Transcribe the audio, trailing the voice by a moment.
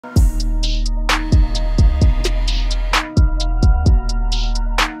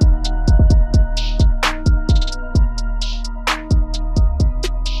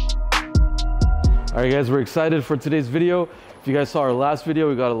All right, guys, we're excited for today's video. If you guys saw our last video,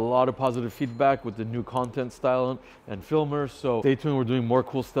 we got a lot of positive feedback with the new content style and filmer. So stay tuned, we're doing more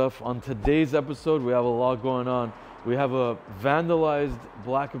cool stuff. On today's episode, we have a lot going on. We have a vandalized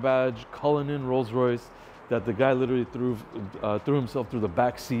black badge Cullinan Rolls Royce that the guy literally threw himself through the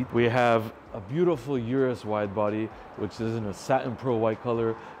back seat. We have a beautiful Urus wide body, which is in a satin pearl white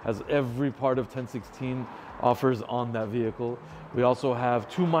color, has every part of 1016 offers on that vehicle. We also have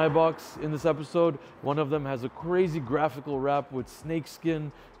two Maybachs in this episode. One of them has a crazy graphical wrap with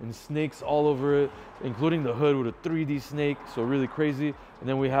snakeskin and snakes all over it, including the hood with a 3D snake, so really crazy. And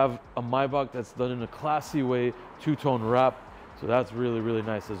then we have a Maybach that's done in a classy way, two-tone wrap, so that's really, really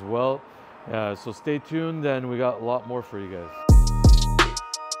nice as well. So stay tuned, and we got a lot more for you guys.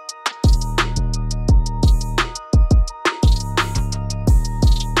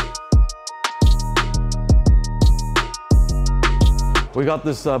 We got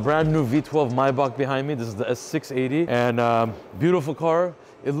this brand new V12 Maybach behind me. This is the S680, and beautiful car.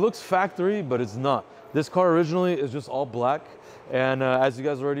 It looks factory, but it's not. This car originally is just all black. And as you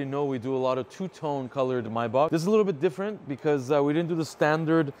guys already know, we do a lot of two-tone colored Maybach. This is a little bit different because we didn't do the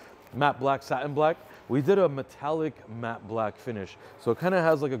standard matte black, satin black. We did a metallic matte black finish. So it kind of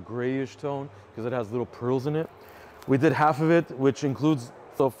has like a grayish tone because it has little pearls in it. We did half of it, which includes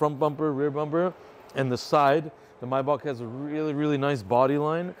the front bumper, rear bumper, and the side. The Maybach has a really, really nice body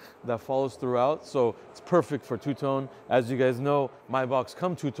line that follows throughout, so it's perfect for two-tone. As you guys know, Maybachs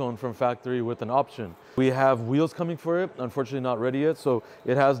come two-tone from factory with an option. We have wheels coming for it, unfortunately not ready yet, so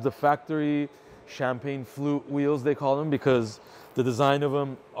it has the factory champagne flute wheels, they call them, because the design of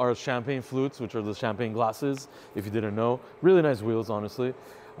them are champagne flutes, which are the champagne glasses, if you didn't know. Really nice wheels, honestly.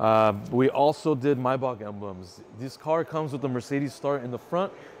 We also did Maybach emblems. This car comes with the Mercedes star in the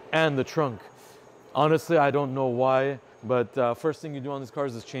front and the trunk. Honestly, I don't know why, but first thing you do on these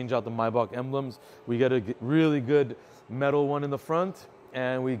cars is change out the Maybach emblems. We get a really good metal one in the front,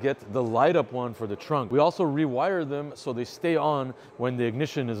 and we get the light up one for the trunk. We also rewire them so they stay on when the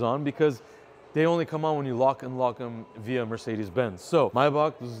ignition is on, because they only come on when you lock and unlock them via Mercedes-Benz. So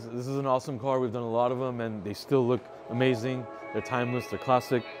Maybach, this is an awesome car. We've done a lot of them, and they still look amazing. They're timeless, they're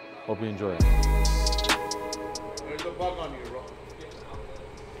classic. Hope you enjoy it. There's a bug on you, bro.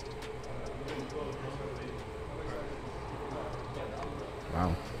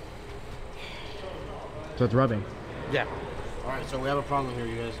 Wow. So it's rubbing. Yeah. All right, so we have a problem here,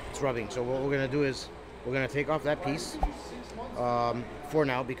 you guys. It's rubbing. So what we're gonna do is we're gonna take off that piece for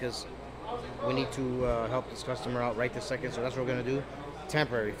now, because we need to help this customer out right this second. So that's what we're gonna do.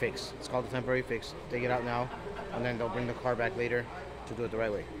 Temporary fix. It's called a temporary fix. Take it out now, and then they'll bring the car back later to do it the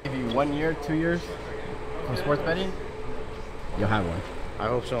right way. Give you 1 year, 2 years from sports betting, you'll have one. I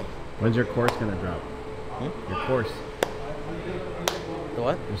hope so. When's your course gonna drop? Your course. The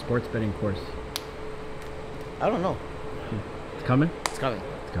what? Your sports betting course. I don't know. It's coming? It's coming.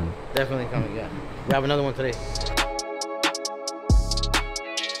 It's coming. Definitely coming, yeah. We have another one today.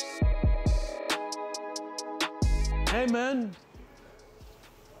 Hey man,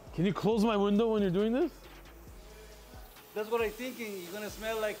 can you close my window when you're doing this? That's what I'm thinking. You're gonna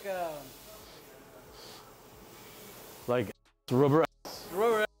smell like Rubber.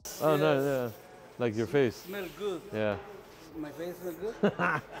 rubber. Oh no, yeah, like your face. Smell good. Yeah. My face smell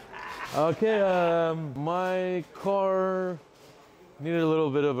good. Okay, my car needed a little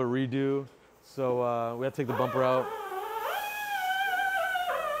bit of a redo, so we had to take the bumper out.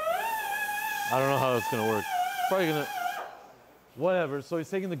 I don't know how it's gonna work. Probably gonna, whatever. So he's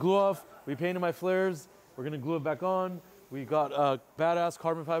taking the glue off. We painted my flares. We're gonna glue it back on. We got a badass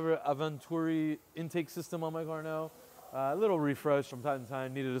carbon fiber Aventador intake system on my car now. A little refresh from time to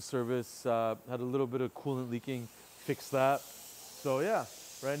time. Needed a service. Had a little bit of coolant leaking. Fixed that. So yeah,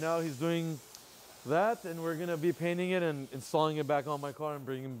 right now he's doing that, and we're gonna be painting it and installing it back on my car and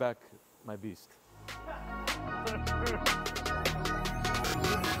bringing back my beast.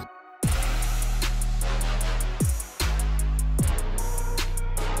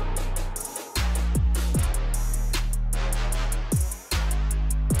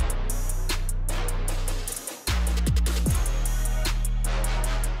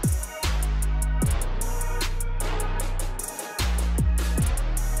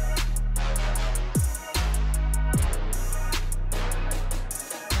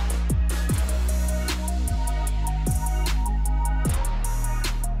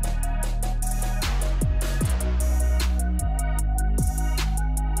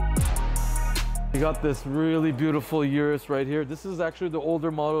 We got this really beautiful Urus right here. This is actually the older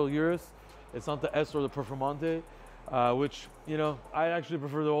model Urus. It's not the S or the Performante, which, you know, I actually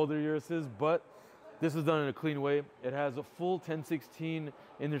prefer the older Uruses, but This is done in a clean way. It has a full 1016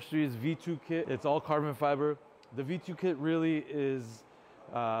 Industries V2 kit. It's all carbon fiber. The V2 kit really is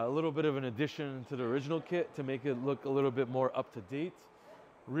a little bit of an addition to the original kit to make it look a little bit more up to date.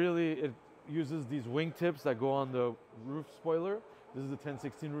 Really, it uses these wingtips that go on the roof spoiler. This is the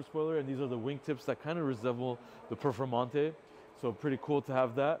 1016 roof spoiler, and these are the wingtips that kind of resemble the Performante. So pretty cool to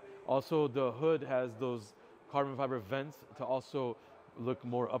have that. Also, the hood has those carbon fiber vents to also look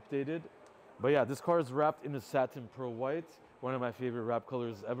more updated. But yeah, this car is wrapped in a satin pearl white, one of my favorite wrap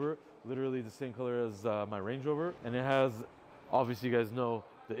colors ever. Literally the same color as my Range Rover. And it has, obviously you guys know,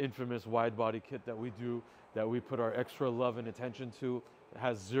 the infamous wide body kit that we do, that we put our extra love and attention to. It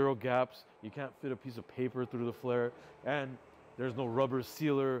has 0 gaps. You can't fit a piece of paper through the flare. And there's no rubber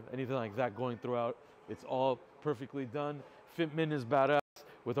sealer, anything like that going throughout. It's all perfectly done. Fitment is badass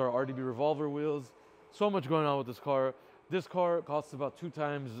with our RDB revolver wheels. So much going on with this car. This car costs about 2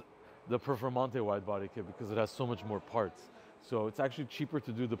 times the Performante wide body kit because it has so much more parts. So it's actually cheaper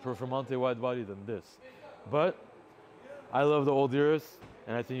to do the Performante wide body than this. But I love the old Urus,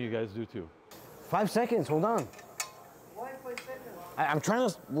 and I think you guys do too. 5 seconds, hold on. Why 5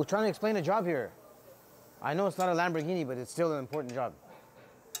 seconds? We're trying to explain a job here. I know it's not a Lamborghini, but it's still an important job.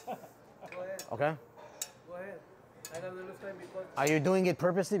 Go ahead. Okay? Go ahead. I don't understand because Are you doing it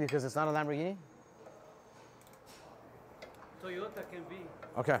purposely because it's not a Lamborghini? Toyota can be.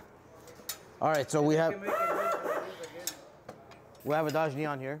 Okay. All right, so we Can have make it again. a Dodge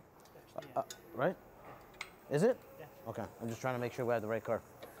Neon here, right? Is it? Yeah. Okay, I'm just trying to make sure we have the right car.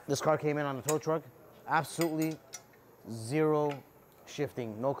 This car came in on the tow truck, absolutely 0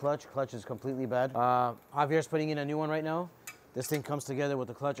 shifting, no clutch. Clutch is completely bad. Javier's putting in a new one right now. This thing comes together with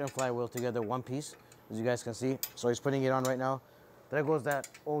the clutch and flywheel together one piece, as you guys can see. So he's putting it on right now. There goes that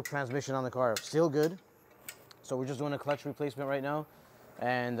old transmission on the car, still good. So we're just doing a clutch replacement right now.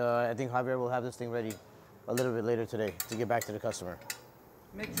 And I think Javier will have this thing ready a little bit later today to get back to the customer.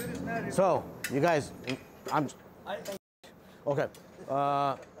 Make sure it's not. So, you guys, okay.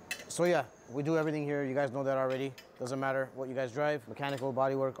 So yeah, we do everything here. You guys know that already. Doesn't matter what you guys drive, mechanical,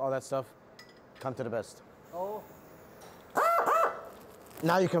 bodywork, all that stuff. Come to the best. Oh.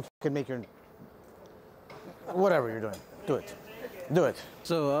 Now you can fucking make your, whatever you're doing, do it. Do it.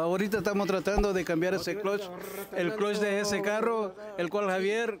 So, ahorita estamos tratando de cambiar ese clutch, el clutch de ese carro, el cual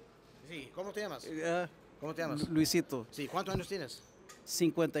Javier, Sí, ¿cómo te llamas? ¿Cómo te llamas? Luisito, Sí, ¿cuántos años tienes?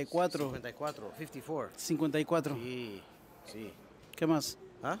 54, 54, 54. 54. Sí, sí. ¿Qué más?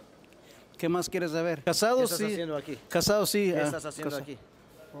 ¿Ah? ¿Qué más quieres saber? Casado, ¿Qué estás sí. haciendo aquí? Casado, sí. ¿Qué estás haciendo aquí?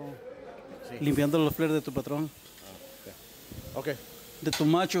 Sí. Limpiando los flares de tu patrón, Ok. de tu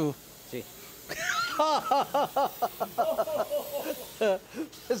macho. Sí.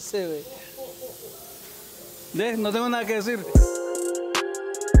 Ese, güey. No tengo nada que decir.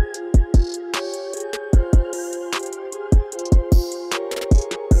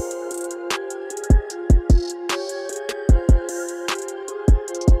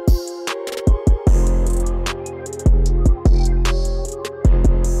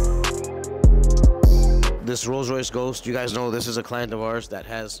 This Rolls-Royce Ghost, you guys know this is a client of ours that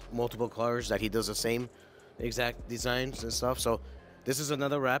has multiple cars that he does the same exact designs and stuff. So this is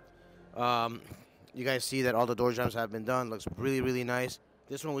another wrap. You guys see that all the door jambs have been done. Looks really, really nice.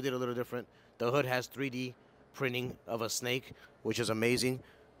 This one we did a little different. The hood has 3D printing of a snake, which is amazing.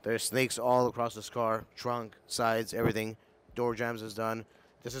 There's snakes all across this car, trunk, sides, everything. Door jambs is done.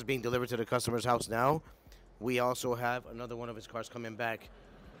 This is being delivered to the customer's house now. We also have another one of his cars coming back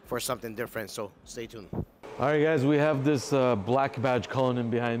for something different, so stay tuned. All right, guys, we have this black badge Cullinan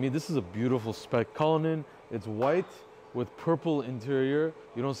behind me. This is a beautiful spec Cullinan. It's white with purple interior.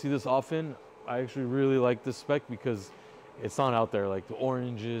 You don't see this often. I actually really like this spec because it's not out there, like the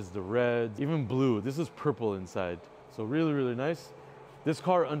oranges, the reds, even blue. This is purple inside. So really, really nice. This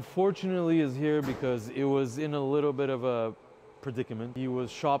car unfortunately is here because it was in a little bit of a predicament. He was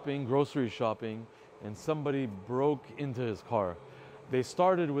shopping, grocery shopping, and somebody broke into his car. They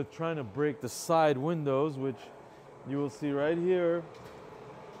started with trying to break the side windows, which you will see right here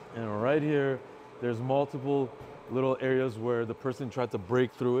and right here. There's multiple little areas where the person tried to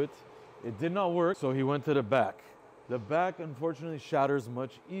break through it. It did not work, so he went to the back. The back, unfortunately, shatters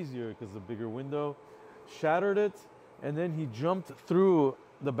much easier because the bigger window shattered it, and then he jumped through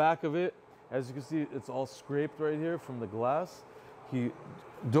the back of it. As you can see, it's all scraped right here from the glass. He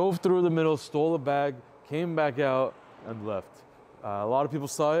dove through the middle, stole a bag, came back out, and left. A lot of people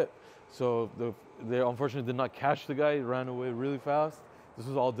saw it, so they unfortunately did not catch the guy. He ran away really fast. This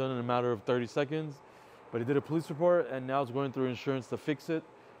was all done in a matter of 30 seconds, but he did a police report, and now it's going through insurance to fix it.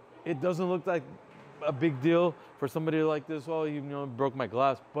 It doesn't look like a big deal for somebody like this. Well, you know, broke my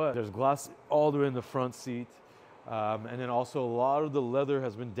glass, but there's glass all the way in the front seat. And then also a lot of the leather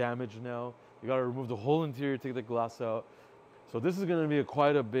has been damaged now. You got to remove the whole interior, take the glass out. So this is going to be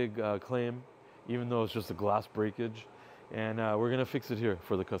quite a big claim, even though it's just a glass breakage. And we're going to fix it here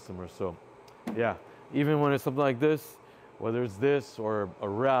for the customer. So yeah, even when it's something like this, whether it's this or a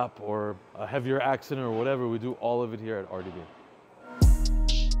wrap or a heavier accident or whatever, we do all of it here at RDB.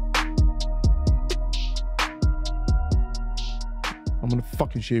 I'm gonna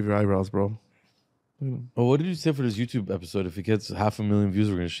fucking shave your eyebrows, bro. Oh, what did you say for this YouTube episode? If he gets 500,000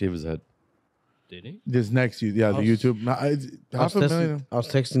 views, we're gonna shave his head. Did he? This next, yeah, the YouTube. Half a million. I was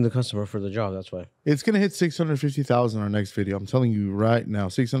texting the customer for the job. That's why. It's gonna hit 650,000 our next video. I'm telling you right now,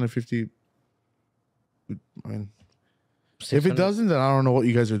 650. I mean, if it doesn't, then I don't know what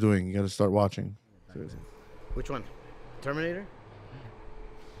you guys are doing. You got to start watching. Seriously. Which one? Terminator?